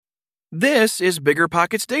This is Bigger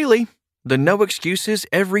Pockets Daily, the no excuses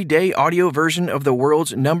everyday audio version of the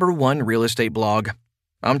world's #1 real estate blog.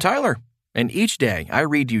 I'm Tyler, and each day I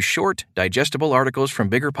read you short, digestible articles from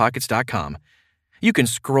BiggerPockets.com. You can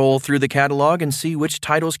scroll through the catalog and see which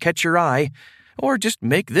titles catch your eye, or just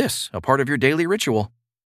make this a part of your daily ritual.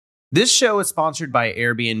 This show is sponsored by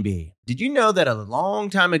Airbnb. Did you know that a long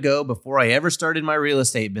time ago, before I ever started my real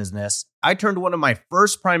estate business, I turned one of my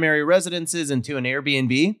first primary residences into an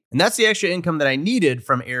Airbnb? And that's the extra income that I needed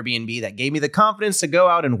from Airbnb that gave me the confidence to go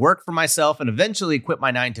out and work for myself and eventually quit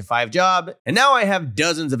my 9-to-5 job. And now I have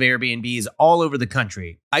dozens of Airbnbs all over the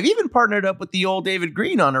country. I've even partnered up with the old David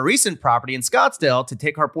Green on a recent property in Scottsdale to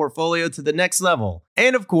take our portfolio to the next level.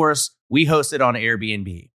 And of course, we host it on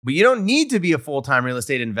Airbnb. But you don't need to be a full-time real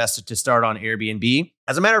estate investor to start on Airbnb.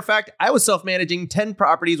 As a matter of fact, I was self-managing 10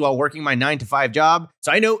 properties while working my 9-to-5 job,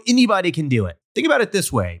 so I know anybody can do it. Think about it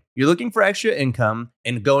this way. You're looking for extra income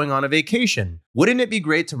and going on a vacation. Wouldn't it be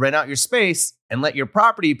great to rent out your space and let your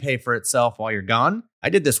property pay for itself while you're gone? I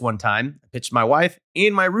did this one time. I pitched my wife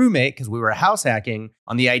and my roommate, because we were house hacking,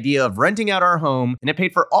 on the idea of renting out our home, and it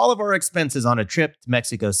paid for all of our expenses on a trip to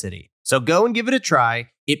Mexico City. So go and give it a try.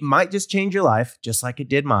 It might just change your life, just like it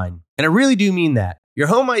did mine. And I really do mean that. Your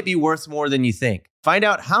home might be worth more than you think. Find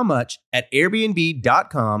out how much at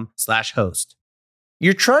airbnb.com/host.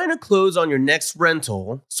 You're trying to close on your next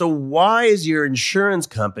rental, so why is your insurance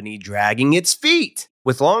company dragging its feet?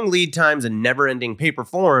 With long lead times and never-ending paper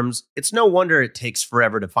forms, it's no wonder it takes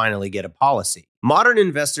forever to finally get a policy. Modern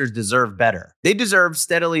investors deserve better. They deserve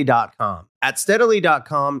Steadily.com. At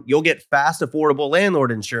Steadily.com, you'll get fast, affordable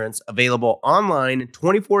landlord insurance available online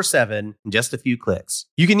 24/7 in just a few clicks.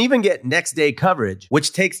 You can even get next-day coverage,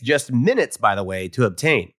 which takes just minutes, by the way, to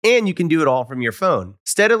obtain. And you can do it all from your phone.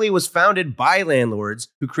 Steadily was founded by landlords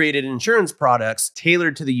who created insurance products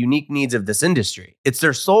tailored to the unique needs of this industry. It's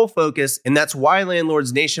their sole focus, and that's why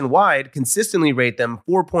landlords nationwide consistently rate them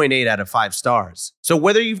 4.8 out of 5 stars. So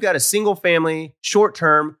whether you've got a single-family,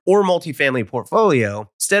 short-term, or multifamily portfolio,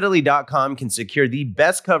 Steadily.com can secure the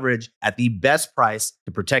best coverage at the best price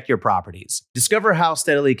to protect your properties. Discover how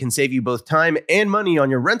Steadily can save you both time and money on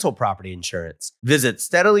your rental property insurance. Visit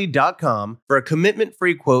Steadily.com for a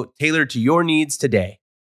commitment-free quote tailored to your needs today.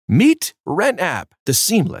 Meet RentApp, the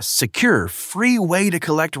seamless, secure, free way to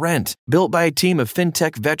collect rent. Built by a team of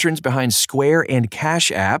fintech veterans behind Square and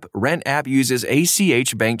Cash App, RentApp uses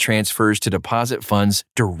ACH bank transfers to deposit funds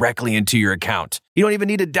directly into your account. You don't even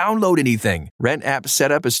need to download anything. RentApp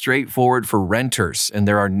setup is straightforward for renters, and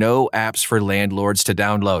there are no apps for landlords to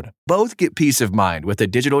download. Both get peace of mind with a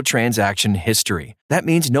digital transaction history. That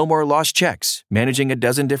means no more lost checks, managing a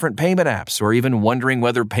dozen different payment apps, or even wondering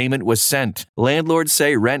whether payment was sent. Landlords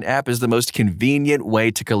say RentApp is the most convenient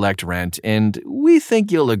way to collect rent, and we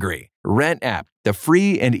think you'll agree. RentApp, the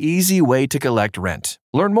free and easy way to collect rent.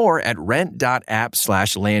 Learn more at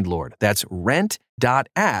rent.app/landlord. That's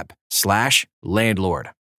rent.app/landlord.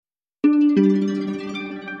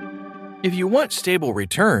 If you want stable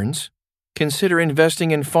returns, consider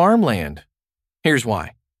investing in farmland. Here's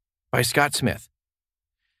why. By Scott Smith.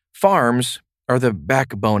 Farms are the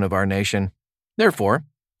backbone of our nation. Therefore,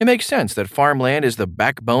 it makes sense that farmland is the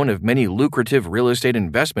backbone of many lucrative real estate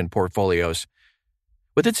investment portfolios.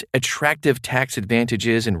 With its attractive tax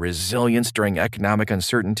advantages and resilience during economic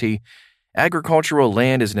uncertainty, agricultural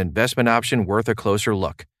land is an investment option worth a closer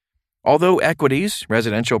look. Although equities,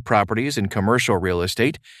 residential properties, and commercial real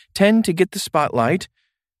estate tend to get the spotlight,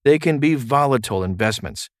 they can be volatile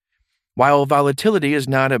investments. While volatility is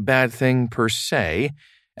not a bad thing per se,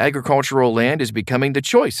 agricultural land is becoming the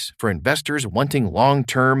choice for investors wanting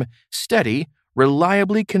long-term, steady,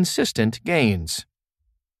 reliably consistent gains.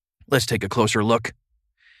 Let's take a closer look.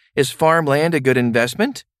 Is farmland a good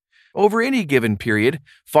investment? Over any given period,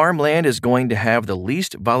 farmland is going to have the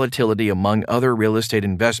least volatility among other real estate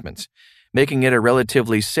investments, making it a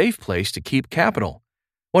relatively safe place to keep capital.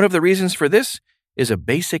 One of the reasons for this is a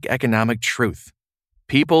basic economic truth.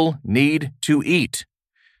 People need to eat.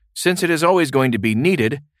 Since it is always going to be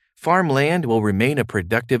needed, farmland will remain a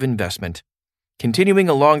productive investment. Continuing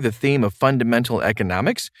along the theme of fundamental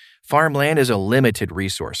economics, farmland is a limited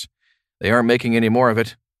resource. They aren't making any more of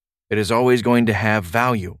it. It is always going to have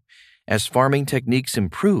value. As farming techniques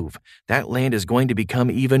improve, that land is going to become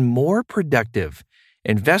even more productive.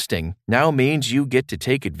 Investing now means you get to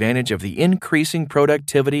take advantage of the increasing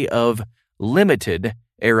productivity of limited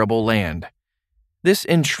arable land. This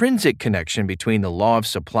intrinsic connection between the law of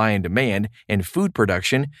supply and demand and food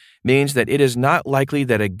production means that it is not likely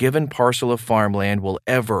that a given parcel of farmland will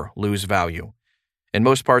ever lose value. In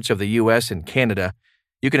most parts of the U.S. and Canada,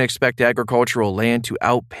 you can expect agricultural land to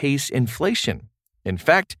outpace inflation. In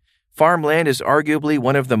fact, Farmland is arguably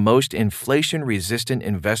one of the most inflation-resistant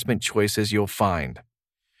investment choices you'll find.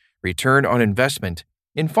 Return on investment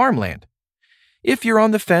in farmland. If you're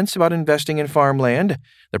on the fence about investing in farmland,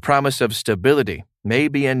 the promise of stability may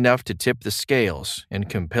be enough to tip the scales and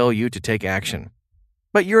compel you to take action.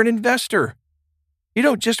 But you're an investor. You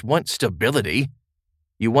don't just want stability.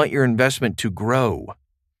 You want your investment to grow.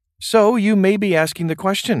 So you may be asking the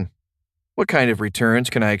question, what kind of returns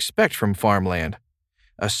can I expect from farmland?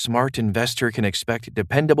 A smart investor can expect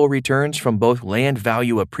dependable returns from both land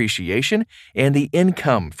value appreciation and the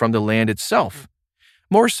income from the land itself.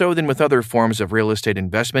 More so than with other forms of real estate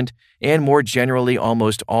investment, and more generally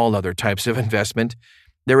almost all other types of investment,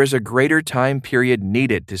 there is a greater time period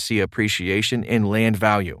needed to see appreciation in land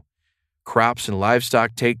value. Crops and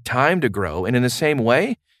livestock take time to grow, and in the same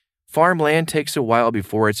way, farmland takes a while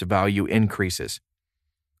before its value increases.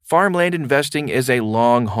 Farmland investing is a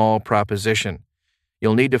long-haul proposition.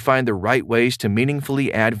 You'll need to find the right ways to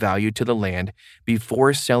meaningfully add value to the land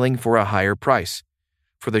before selling for a higher price.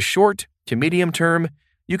 For the short to medium term,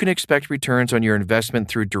 you can expect returns on your investment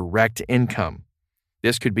through direct income.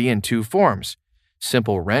 This could be in two forms: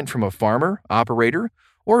 simple rent from a farmer, operator,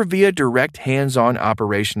 or via direct hands-on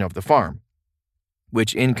operation of the farm.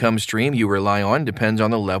 Which income stream you rely on depends on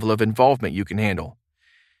the level of involvement you can handle.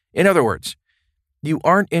 In other words, you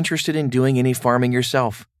aren't interested in doing any farming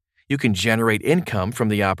yourself. You can generate income from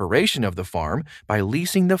the operation of the farm by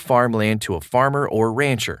leasing the farmland to a farmer or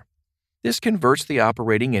rancher. This converts the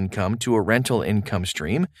operating income to a rental income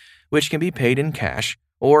stream, which can be paid in cash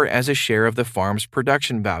or as a share of the farm's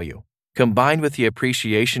production value. Combined with the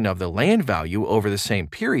appreciation of the land value over the same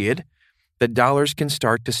period, the dollars can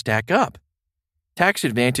start to stack up. Tax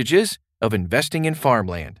advantages of investing in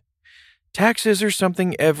farmland. Taxes are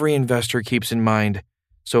something every investor keeps in mind,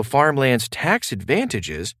 so farmland's tax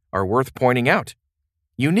advantages are worth pointing out.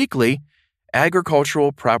 Uniquely,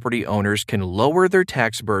 agricultural property owners can lower their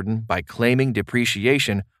tax burden by claiming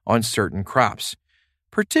depreciation on certain crops,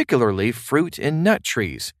 particularly fruit and nut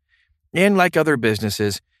trees. And like other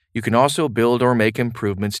businesses, you can also build or make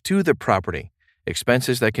improvements to the property,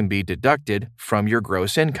 expenses that can be deducted from your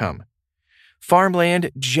gross income.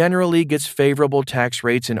 Farmland generally gets favorable tax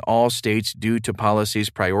rates in all states due to policies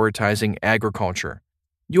prioritizing agriculture.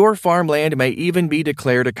 Your farmland may even be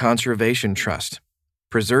declared a conservation trust.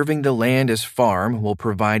 Preserving the land as farm will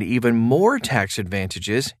provide even more tax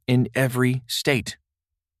advantages in every state.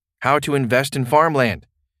 How to invest in farmland.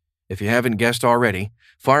 If you haven't guessed already,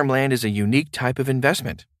 farmland is a unique type of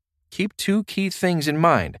investment. Keep two key things in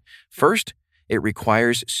mind. First, it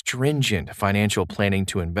requires stringent financial planning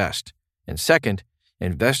to invest. And second,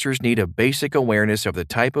 investors need a basic awareness of the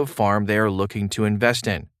type of farm they are looking to invest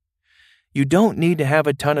in. You don't need to have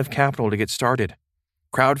a ton of capital to get started.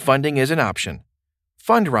 Crowdfunding is an option.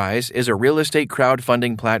 Fundrise is a real estate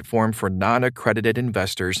crowdfunding platform for non-accredited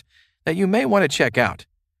investors that you may want to check out.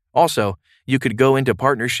 Also, you could go into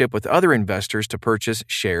partnership with other investors to purchase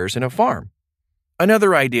shares in a farm.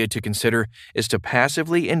 Another idea to consider is to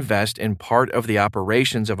passively invest in part of the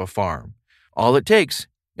operations of a farm. All it takes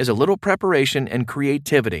is a little preparation and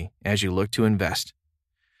creativity as you look to invest.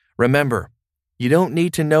 Remember, you don't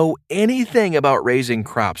need to know anything about raising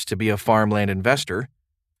crops to be a farmland investor,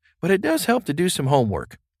 but it does help to do some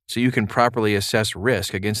homework so you can properly assess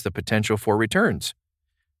risk against the potential for returns.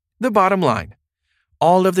 The bottom line,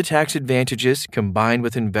 all of the tax advantages combined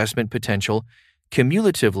with investment potential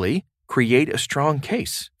cumulatively create a strong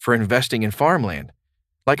case for investing in farmland.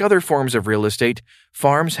 Like other forms of real estate,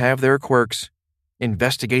 farms have their quirks.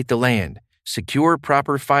 Investigate the land, secure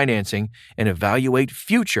proper financing, and evaluate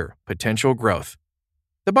future potential growth.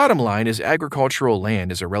 The bottom line is agricultural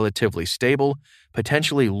land is a relatively stable,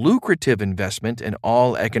 potentially lucrative investment in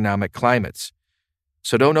all economic climates.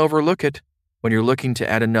 So don't overlook it when you're looking to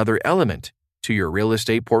add another element to your real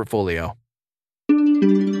estate portfolio.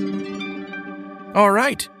 All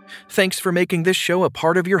right. Thanks for making this show a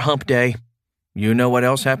part of your hump day. You know what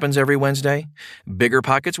else happens every Wednesday? Bigger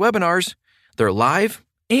Pockets webinars. They're live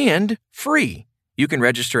and free. You can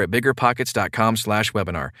register at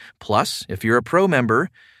biggerpockets.com/webinar. Plus, if you're a pro member,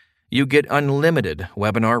 you get unlimited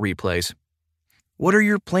webinar replays. What are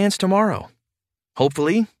your plans tomorrow?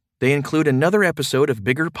 Hopefully, they include another episode of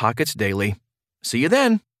Bigger Pockets Daily. See you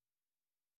then.